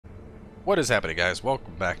What is happening, guys?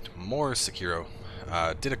 Welcome back to more Sekiro.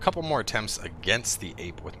 Did a couple more attempts against the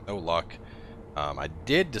ape with no luck. I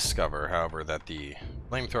did discover, however, that the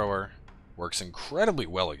flamethrower works incredibly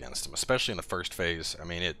well against him, especially in the first phase. I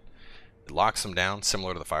mean, it locks him down,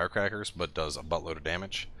 similar to the firecrackers, but does a buttload of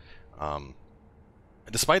damage.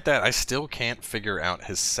 Despite that, I still can't figure out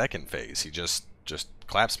his second phase. He just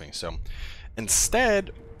claps me. So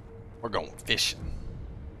instead, we're going fishing.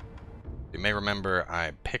 You may remember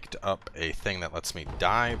I picked up a thing that lets me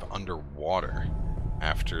dive underwater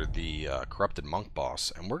after the corrupted monk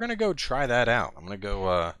boss, and we're gonna go try that out. I'm gonna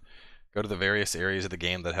go to the various areas of the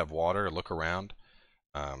game that have water, look around,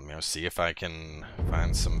 see if I can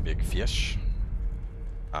find some big fish.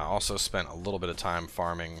 I also spent a little bit of time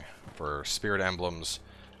farming for spirit emblems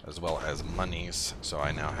as well as monies, so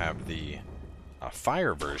I now have the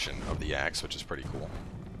fire version of the axe, which is pretty cool.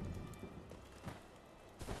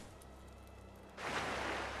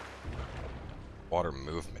 Water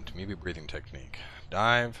movement, maybe breathing technique.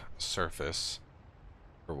 Dive, surface,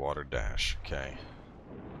 or water dash. Okay.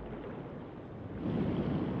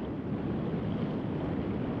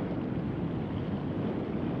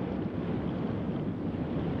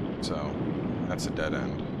 So, that's a dead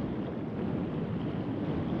end.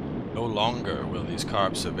 No longer will these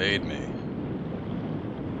carps evade me.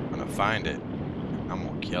 I'm gonna find it. I'm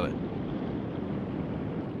gonna kill it.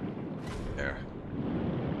 There.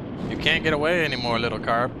 You can't get away anymore, little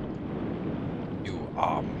carp. You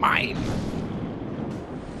are mine.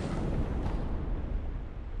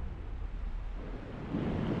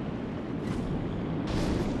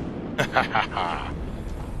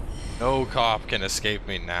 No carp can escape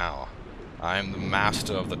me now. I am the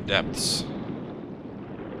master of the depths.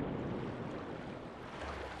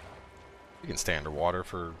 You can stay underwater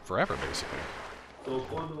for forever, basically.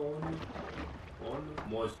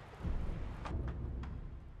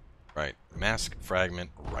 Right. Mask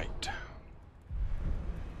fragment right.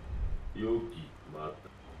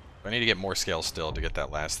 I need to get more scale still to get that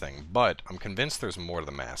last thing, but I'm convinced there's more to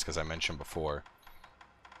the mask, as I mentioned before.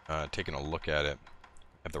 Taking a look at it.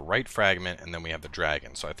 We have the right fragment, and then we have the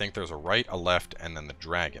dragon. So I think there's a right, a left, and then the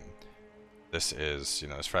dragon. This is,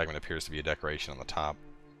 this fragment appears to be a decoration on the top.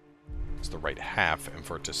 It's the right half, and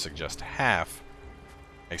for it to suggest half,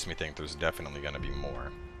 makes me think there's definitely going to be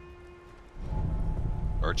more.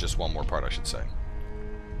 Or just one more part, I should say.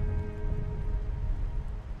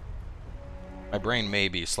 My brain may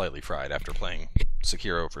be slightly fried after playing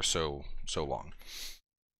Sekiro for so long.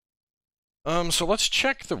 So let's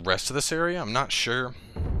check the rest of this area. I'm not sure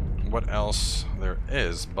what else there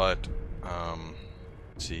is, but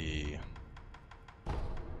let's see. I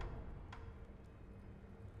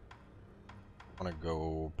want to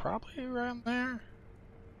go probably around there.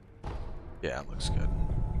 Yeah, it looks good.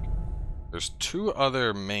 There's two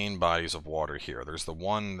other main bodies of water here. There's the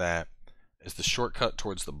one that is the shortcut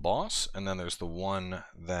towards the boss, and then there's the one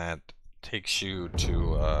that takes you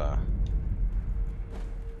to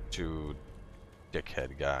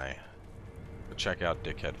Dickhead guy. But check out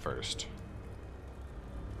Dickhead first.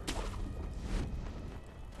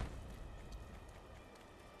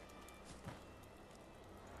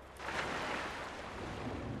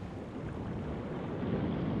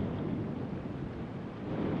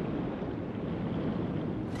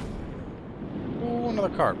 Ooh, another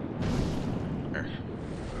carp. Here.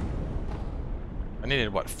 I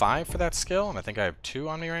needed, what, 5 for that skill? And I think I have 2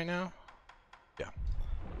 on me right now? Yeah.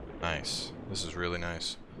 Nice. This is really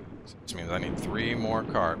nice. So this means I need 3 more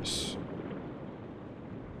carps.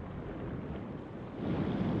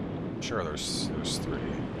 Sure, there's 3.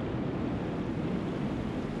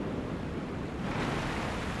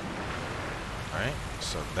 Alright,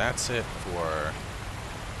 so that's it for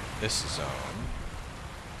this zone.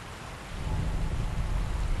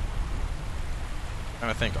 I'm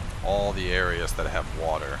trying to think of all the areas that have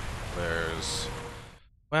water. There's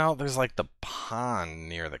like the pond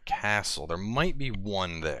near the castle. There might be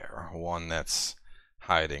one there. One that's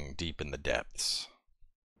hiding deep in the depths.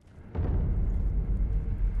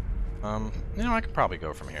 I could probably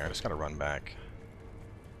go from here. I just gotta run back.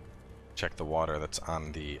 Check the water that's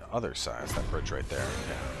on the other side. It's that bridge right there.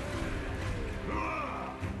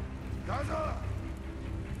 Yeah.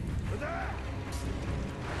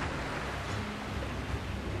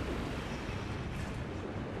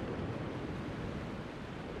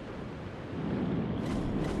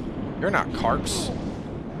 You're not carps.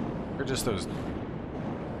 You're just those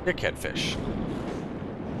dickhead fish.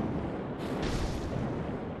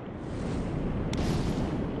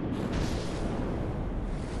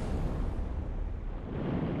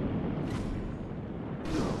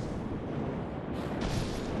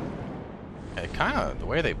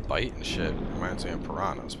 way they bite and shit reminds me of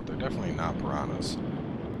piranhas, but they're definitely not piranhas.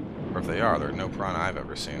 Or if they are, they're no piranha I've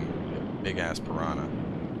ever seen. Big ass piranha.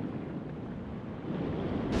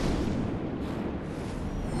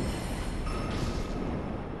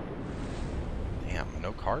 Damn,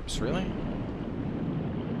 no carps, really?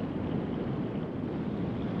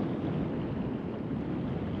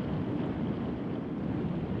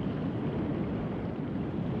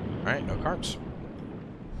 Alright, no carps.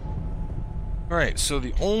 Alright, so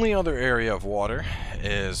the only other area of water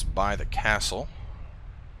is by the castle.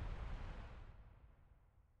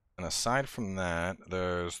 And aside from that,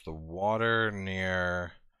 there's the water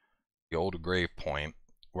near the old grave point,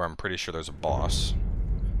 where I'm pretty sure there's a boss.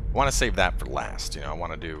 I want to save that for last, you know, I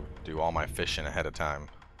want to do all my fishing ahead of time.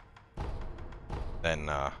 Then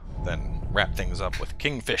wrap things up with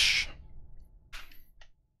Kingfish.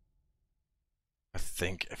 I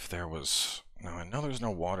think if there was... No, I know there's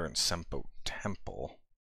no water in Senpo Temple.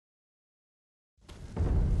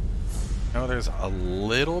 No, there's a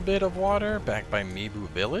little bit of water back by Mibu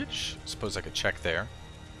Village. Suppose I could check there.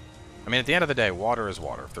 I mean, at the end of the day, water is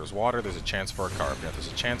water. If there's water, there's a chance for a carp. And if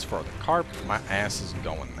there's a chance for the carp, my ass is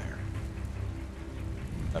going there.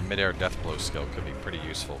 That mid-air death blow skill could be pretty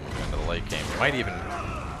useful moving into the late game. It might even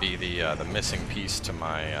be the missing piece to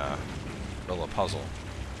my gorilla puzzle.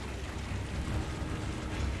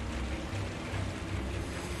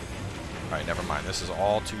 Alright, never mind. This is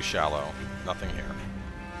all too shallow. Nothing here.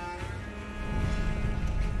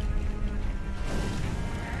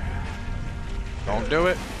 Don't do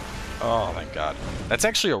it. Oh, thank God. That's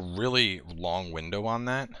actually a really long window on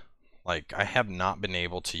that. Like, I have not been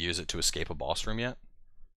able to use it to escape a boss room yet.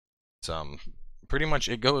 It's, pretty much,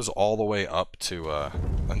 it goes all the way up to,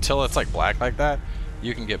 until it's, like, black like that,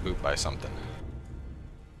 you can get booped by something.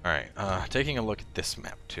 Alright, taking a look at this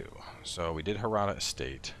map, too. So, we did Harada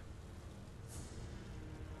Estate.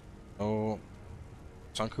 Oh,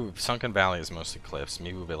 Sunken Valley is mostly cliffs.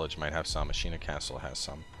 Mibu Village might have some. Ashina Castle has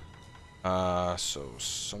some. So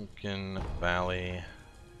Sunken Valley.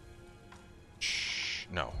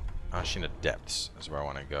 No, Ashina Depths is where I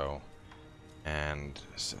want to go. And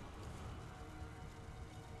is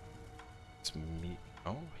it's me.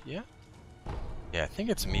 Oh yeah, yeah. I think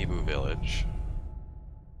it's Mibu Village.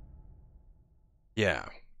 Yeah,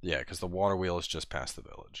 yeah, because the water wheel is just past the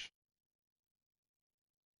village.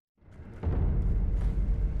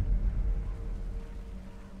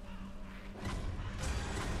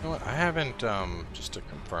 You know what, I haven't, just to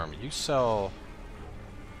confirm, you sell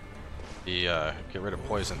the, get rid of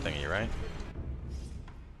poison thingy, right?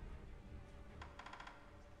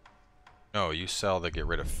 No, you sell the get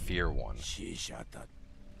rid of fear one. Who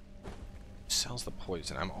sells the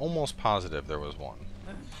poison? I'm almost positive there was one.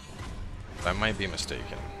 But I might be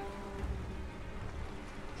mistaken.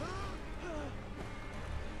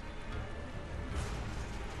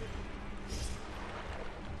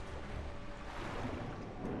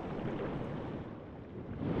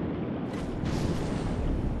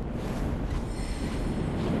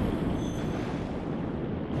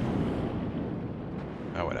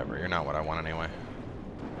 Oh, whatever. You're not what I want anyway.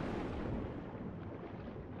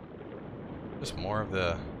 Just more of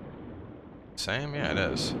the same? Yeah, it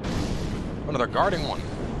is. Oh, no, they're guarding one.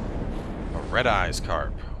 A red eyes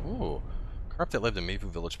carp. Ooh. Carp that lived in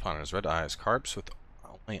Mibu Village Pond has red eyes. Carps with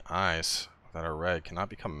only eyes that are red cannot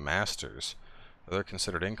become masters. Though they're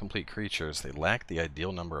considered incomplete creatures, they lack the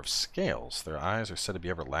ideal number of scales. Their eyes are said to be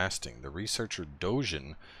everlasting. The researcher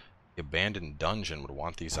Dojin, the abandoned dungeon, would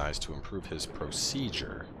want these eyes to improve his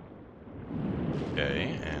procedure.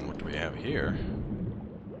 Okay, and what do we have here?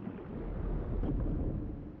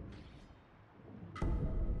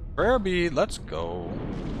 Prayer bead, let's go.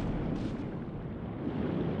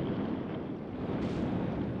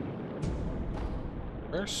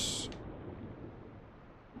 First.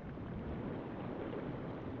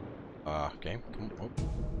 Game, come on.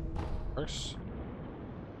 First.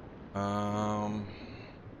 I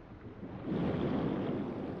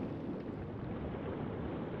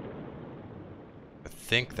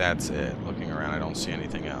think that's it. Looking around, I don't see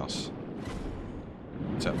anything else.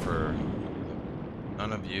 Except for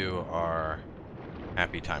none of you are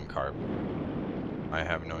happy time carp. I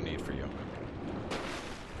have no need for you.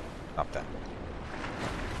 Stop that.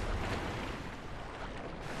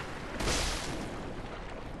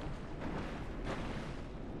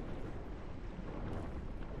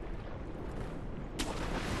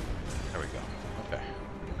 There we go. Okay.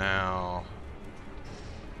 Now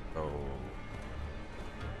go.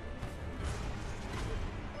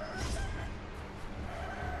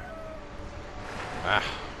 Ah.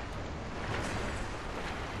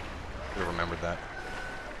 Should have remembered that.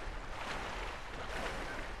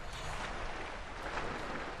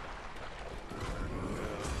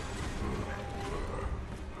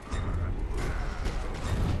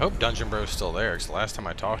 Hope Dungeon Bro's still there, because the last time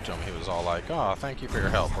I talked to him, he was all like, "Oh, thank you for your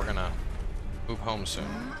help. We're gonna move home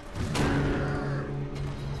soon."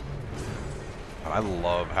 But I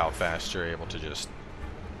love how fast you're able to just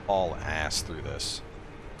haul ass through this.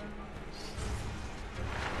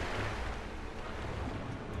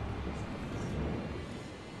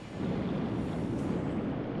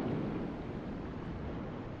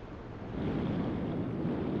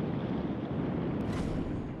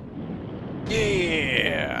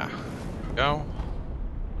 Yeah! Go.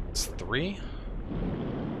 It's 3.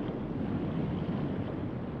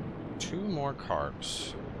 2 more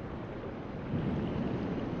carbs.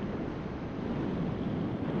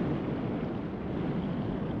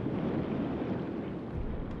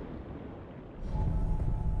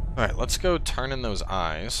 Alright, let's go turn in those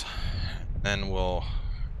eyes. Then we'll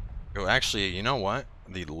go. Actually, you know what?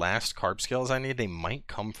 The last carb skills I need, they might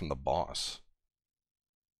come from the boss.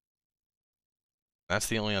 That's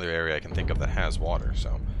the only other area I can think of that has water,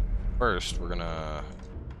 so first we're gonna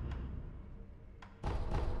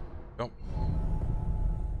go.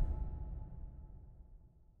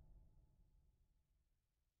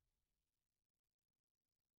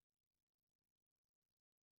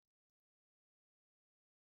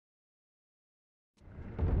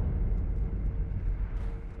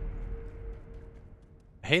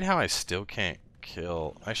 I hate how I still can't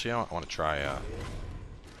kill. Actually, I want to try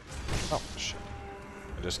oh shit.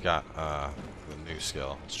 I just got the new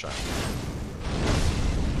skill. Let's try.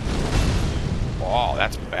 Oh,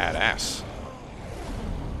 that's badass.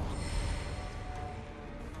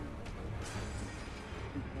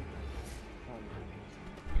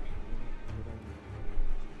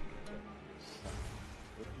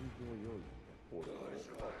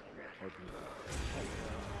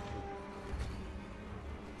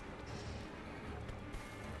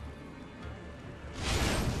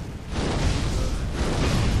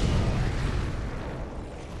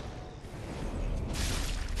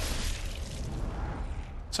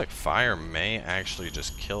 Looks like fire may actually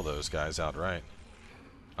just kill those guys outright.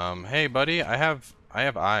 Hey buddy, I have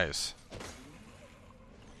eyes.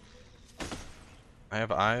 I have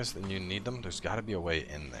eyes, then you need them. There's gotta be a way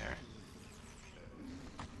in there.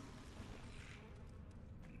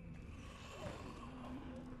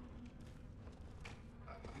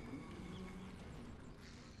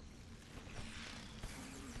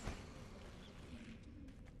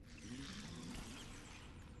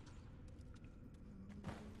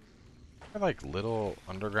 There were like little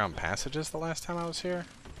underground passages the last time I was here.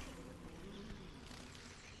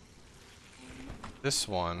 This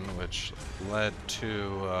one, which led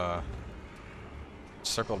to,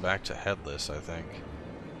 circled back to Headless, I think.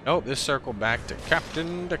 Nope, this circled back to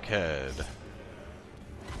Captain Decad.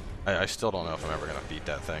 I still don't know if I'm ever gonna beat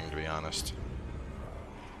that thing, to be honest.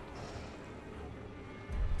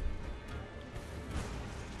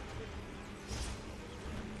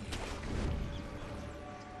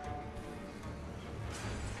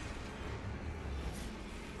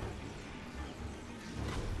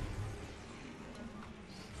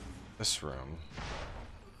 This room.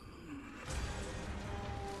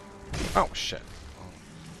 Oh, shit.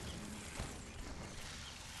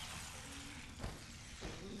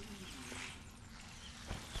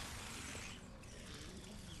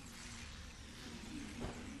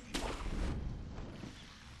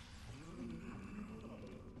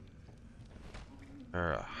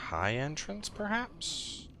 Or a high entrance,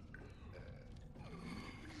 perhaps?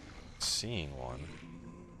 Seeing one.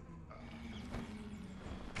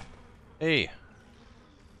 Hey.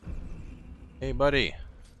 Hey, buddy.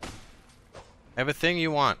 I have a thing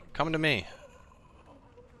you want. Come to me.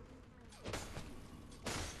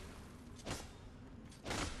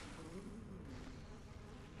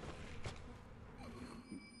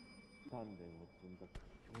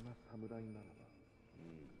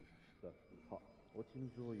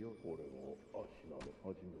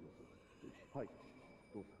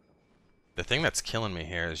 The thing that's killing me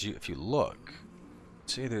here is if you look,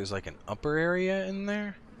 see there's like an upper area in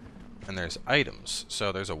there, and there's items.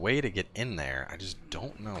 So there's a way to get in there. I just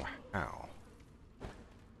don't know how.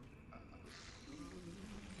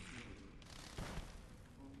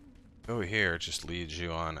 Go here, it just leads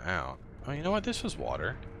you on out. Oh, you know what? This was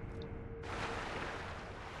water.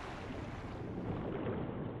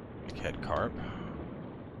 Big head carp.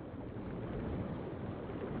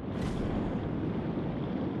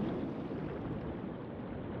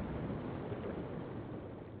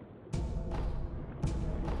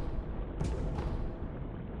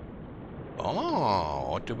 Oh,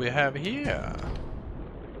 what do we have here?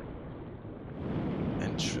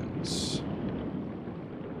 Entrance.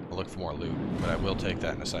 I'll look for more loot, but I will take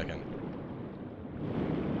that in a second.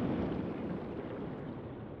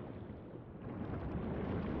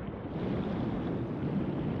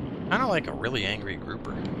 Kind of like a really angry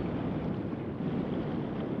grouper.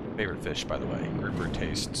 Favorite fish, by the way. Grouper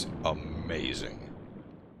tastes amazing.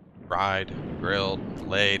 Fried, grilled,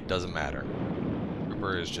 filleted, doesn't matter.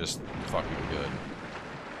 Grouper is just fucking good.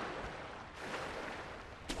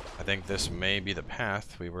 I think this may be the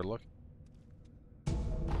path we were looking.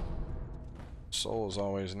 Soul is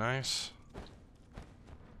always nice.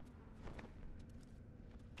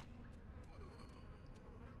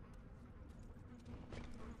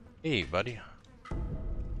 Hey, buddy.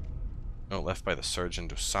 Oh, left by the surgeon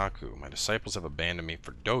Dosaku. My disciples have abandoned me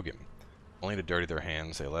for Dogen. Only to dirty their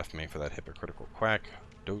hands, they left me for that hypocritical quack.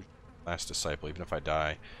 Last disciple, even if I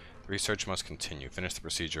die, the research must continue. Finish the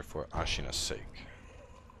procedure for Ashina's sake.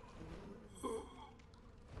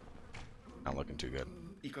 Not looking too good.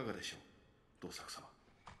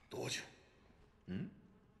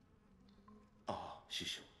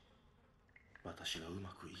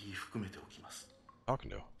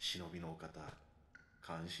 Talking to.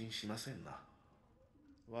 感心しませんな。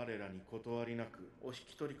我らに断りなくお引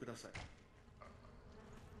き取りください。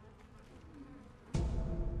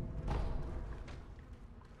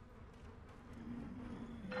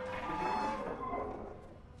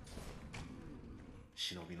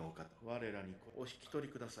忍びのお方、我らにお引き取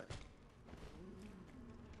りください。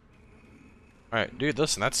Alright, dude,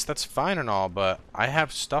 listen, that's fine and all, but I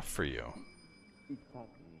have stuff for you.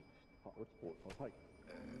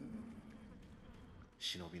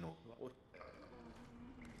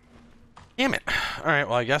 Damn it. Alright,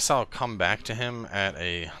 well, I guess I'll come back to him at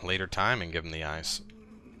a later time and give him the ice.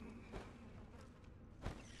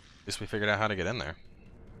 At least we figured out how to get in there.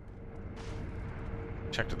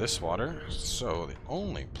 Checked this water, so the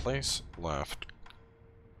only place left...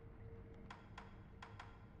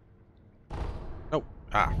 Oh,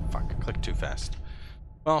 ah, fuck, I clicked too fast.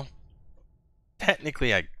 Well,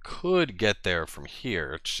 technically I could get there from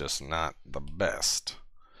here, it's just not the best.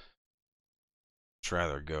 I'd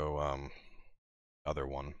rather go, other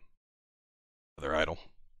one. Other idol.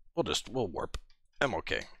 We'll warp. I'm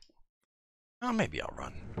okay. Oh, maybe I'll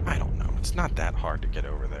run. I don't know. It's not that hard to get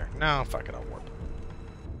over there. No, fuck it, I'll warp.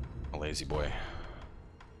 A lazy boy.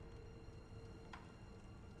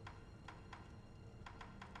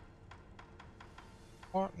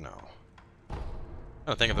 What? No.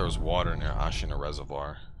 I think if there was water near Ashina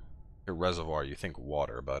Reservoir. Your reservoir, you think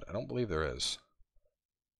water, but I don't believe there is.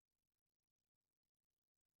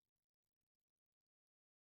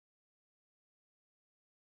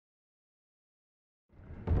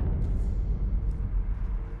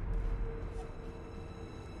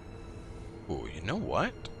 Ooh, you know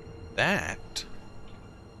what? That...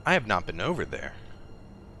 I have not been over there.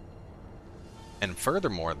 And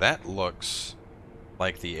furthermore, that looks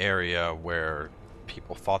like the area where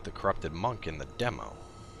people fought the corrupted monk in the demo.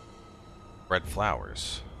 Red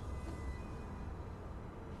flowers.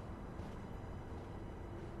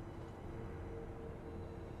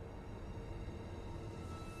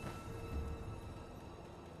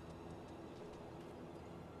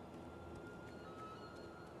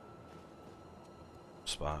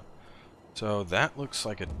 Spot. So that looks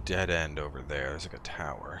like a dead end over there. There's like a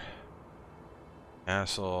tower.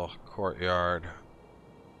 Castle, courtyard,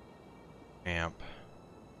 camp,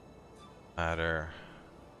 ladder.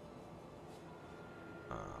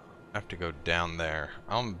 I have to go down there.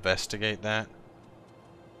 I'll investigate that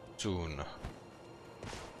soon.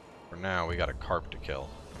 For now, we got a carp to kill.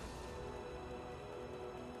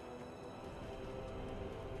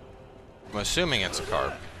 I'm assuming it's a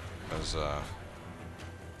carp, because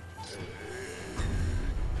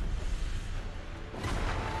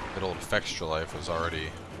good old Fextra Life was already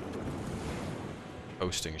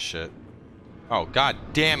posting shit. Oh, god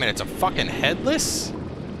damn it, it's a fucking headless?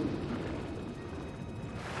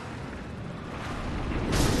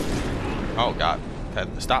 Oh god.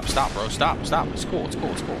 Stop, stop, bro, stop. It's cool, it's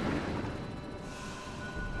cool, it's cool.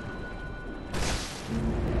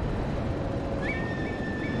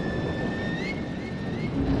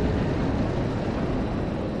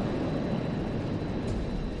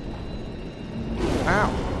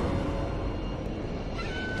 Ow.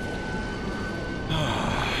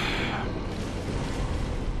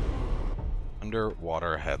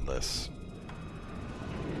 Underwater headless.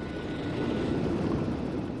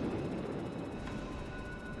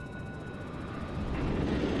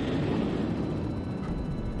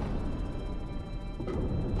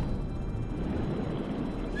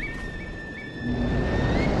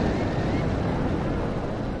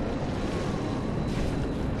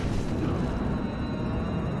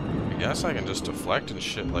 I guess I can just deflect and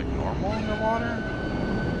shit like normal underwater?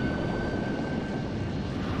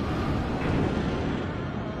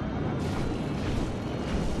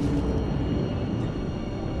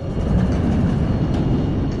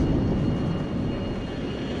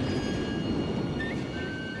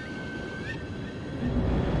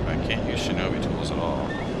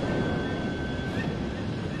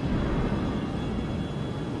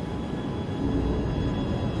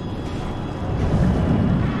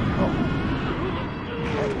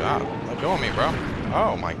 kill me, bro.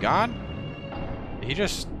 Oh my god. He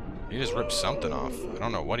just ripped something off. I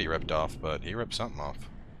don't know what he ripped off, but he ripped something off.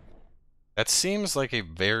 That seems like a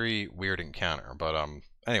very weird encounter, but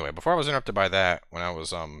anyway, before I was interrupted by that, when I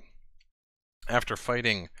was after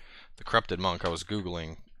fighting the corrupted monk, I was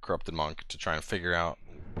googling corrupted monk to try and figure out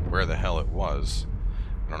where the hell it was.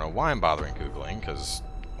 I don't know why I'm bothering googling, because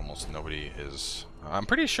almost nobody is. I'm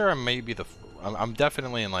pretty sure I may be I'm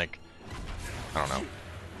definitely in, like, I don't know,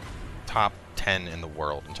 top 10 in the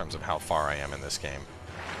world in terms of how far I am in this game.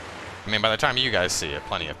 I mean, by the time you guys see it,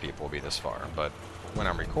 plenty of people will be this far, but when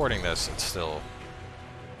I'm recording this, this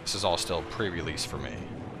is all still pre-release for me.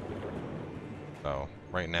 So,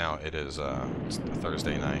 right now it is, it's a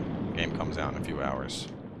Thursday night. Game comes out in a few hours.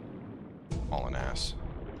 Hauling ass.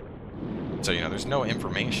 So, you know, there's no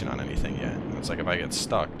information on anything yet. It's like if I get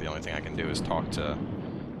stuck, the only thing I can do is talk to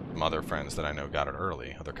some other friends that I know got it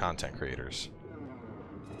early, other content creators.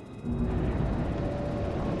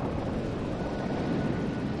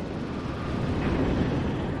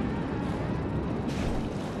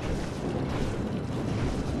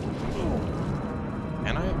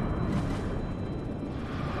 Can I?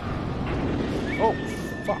 Oh,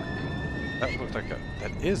 fuck. That looked like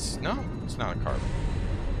that is, no, it's not a Carve.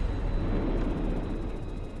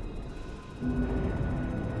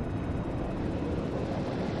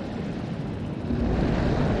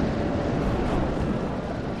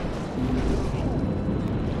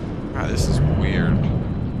 Ah, this is weird.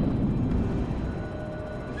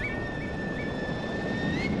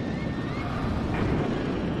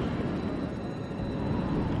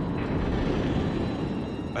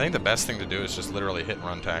 I think the best thing to do is just literally hit and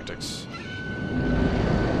run tactics.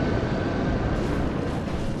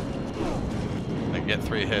 Like get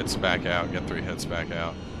 3 hits, back out, get 3 hits, back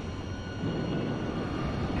out.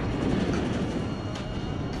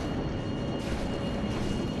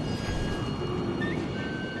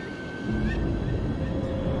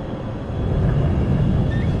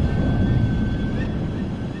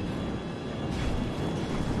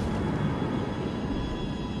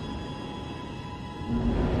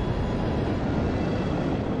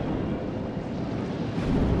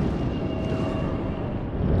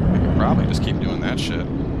 Probably just keep doing that shit.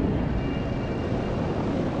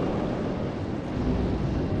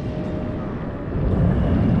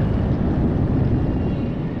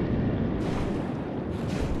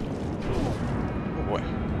 Oh boy.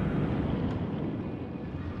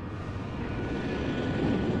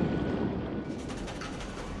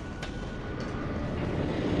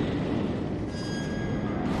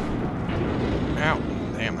 Ow.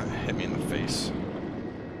 Damn, that hit me in the face.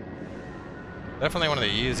 Definitely one of the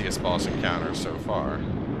easiest boss encounters so far.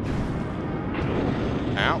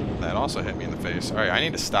 Ow, that also hit me in the face. Alright, I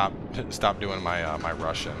need to stop doing my my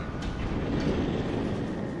Russian.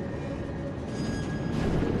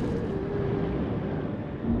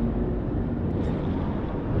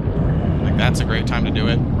 Like, that's a great time to do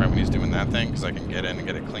it, right when he's doing that thing, because I can get in and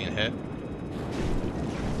get a clean hit.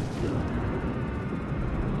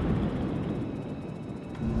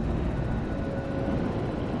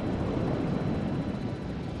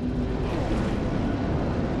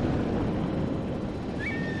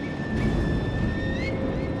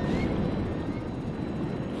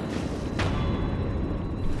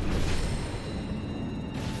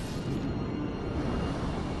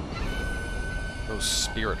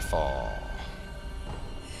 Spirit fall.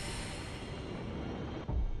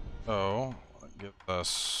 So, give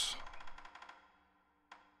us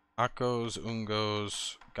Akos,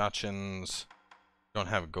 Ungos, Gachins. Don't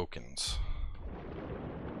have Gokins.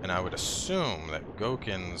 And I would assume that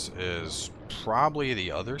Gokins is probably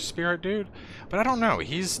the other spirit dude, but I don't know.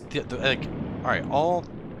 He's like, alright, all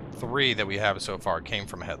 3 that we have so far came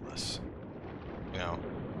from Headless. You know?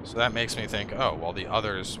 So that makes me think, oh, well, the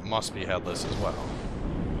others must be Headless as well.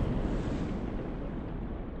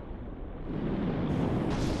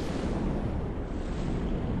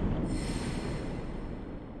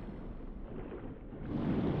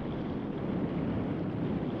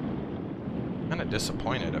 Kinda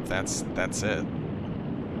disappointed if that's it.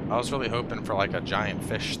 I was really hoping for like a giant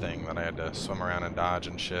fish thing that I had to swim around and dodge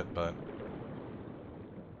and shit, but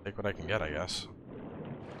take what I can get, I guess.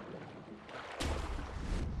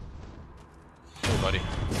 Hey, buddy.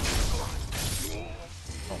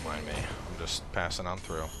 Don't mind me. I'm just passing on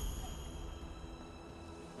through.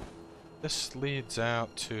 This leads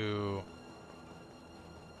out to...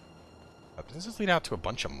 Does this lead out to a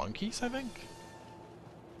bunch of monkeys, I think?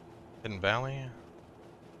 Hidden Valley.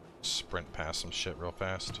 Sprint past some shit real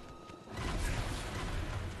fast.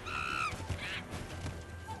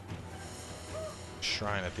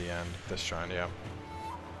 Shrine at the end. This shrine, yeah.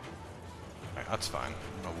 That's fine.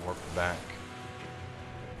 I'm gonna warp back.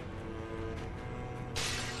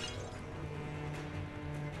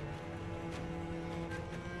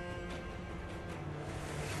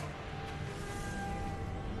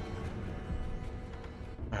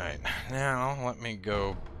 Alright, now let me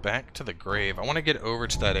go back to the grave. I want to get over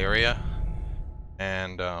to that area,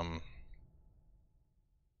 and I want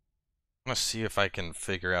to see if I can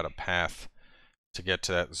figure out a path to get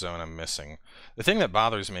to that zone I'm missing. The thing that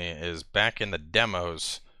bothers me is back in the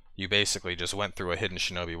demos, you basically just went through a hidden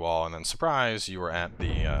shinobi wall, and then surprise, you were at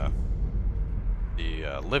the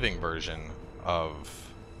living version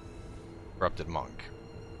of Corrupted Monk.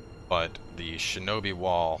 But the shinobi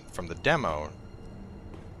wall from the demo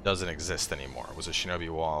doesn't exist anymore. It was a shinobi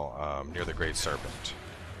wall near the Great Serpent.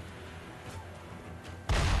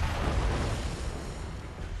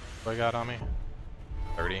 What I got on me?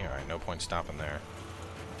 30? Alright, no point stopping there.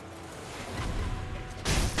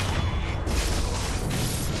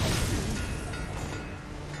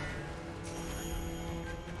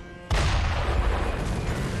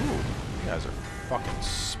 Ooh, you guys are fucking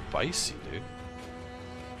spicy, dude.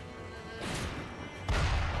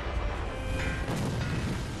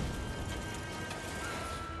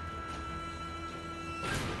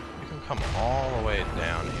 You can come all the way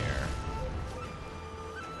down here.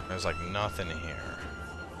 There's like nothing here.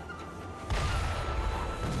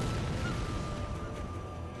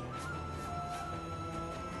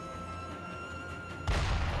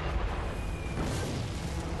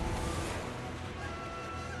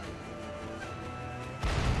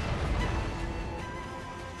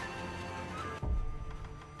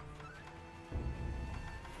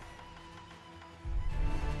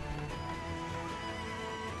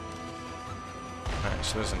 Alright,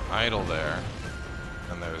 so there's an idol there.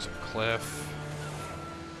 And there's a cliff.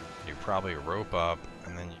 You probably rope up,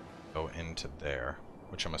 and then you go into there,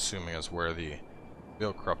 which I'm assuming is where the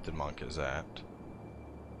real corrupted monk is at.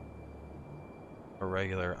 A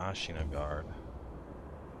regular Ashina guard.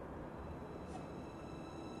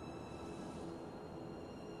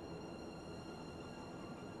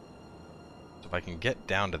 So if I can get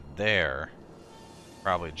down to there,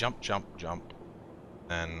 probably jump,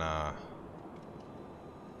 and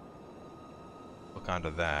hook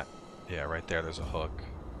onto that. Yeah, right there, there's a hook.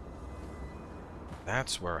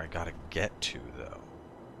 That's where I gotta get to, though.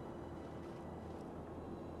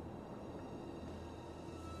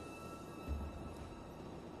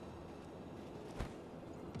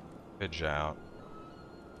 Pitch out.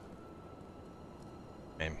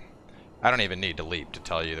 I mean, I don't even need to leap to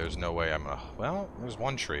tell you there's no way I'm gonna... Well, there's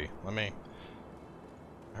one tree. Let me...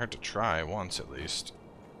 I had to try once, at least.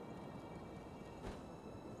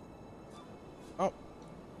 Oh.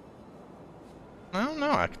 I don't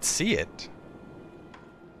know, I could see it.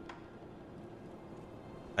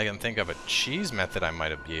 I can think of a cheese method I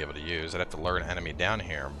might be able to use. I'd have to lure an enemy down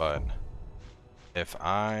here, but... If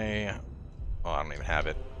I... Well, I don't even have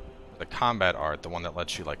it. The combat art, the one that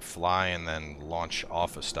lets you, like, fly and then launch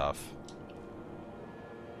off of stuff.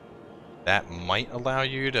 That might allow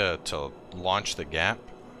you to launch the gap.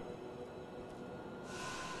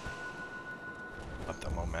 But the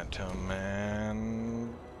momentum,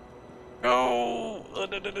 man... Go!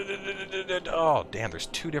 Oh, damn, there's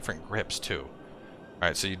two different grips, too.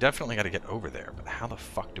 Alright, so you definitely got to get over there, but how the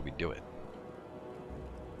fuck do we do it?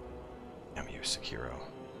 Damn you, Sekiro.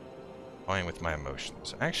 Toying with my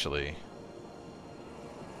emotions. Actually...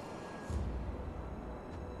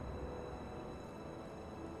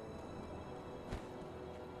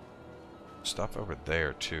 Stuff over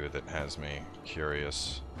there, too, that has me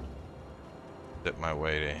curious. Dip my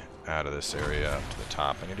way out of this area up to the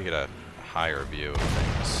top. I need to get a higher view of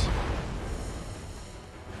things.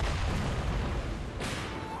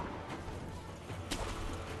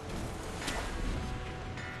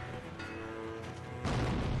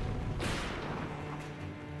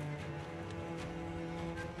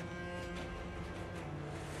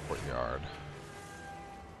 Courtyard.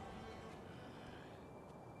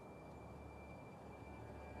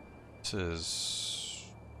 This is...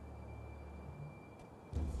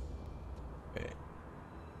 Wait.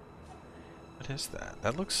 What is that?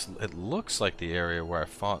 It looks like the area where I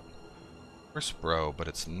fought first bro, but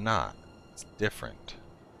it's not. It's different.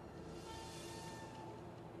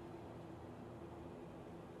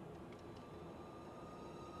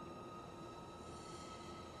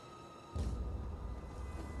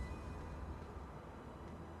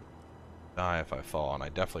 Die if I fall, and I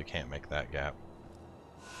definitely can't make that gap.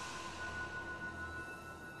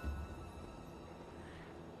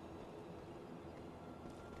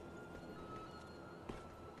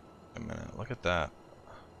 A minute, look at that.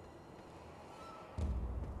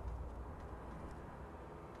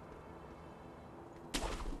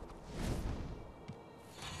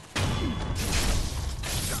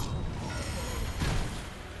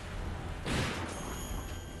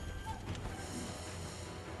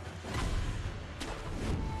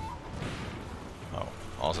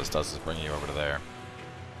 does is bring you over to there.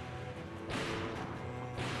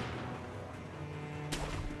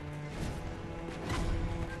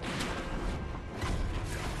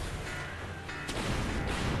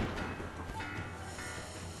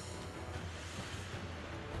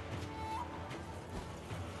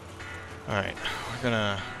 Alright, we're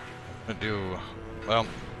gonna do, well,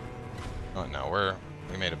 oh no,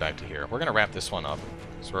 we made it back to here. We're gonna wrap this one up,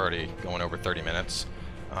 because we're already going over 30 minutes.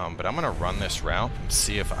 But I'm gonna run this route and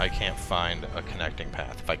see if I can't find a connecting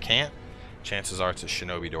path. If I can't, chances are it's a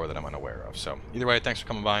shinobi door that I'm unaware of. So either way, thanks for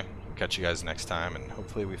coming by. We'll catch you guys next time, and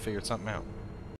hopefully we figured something out.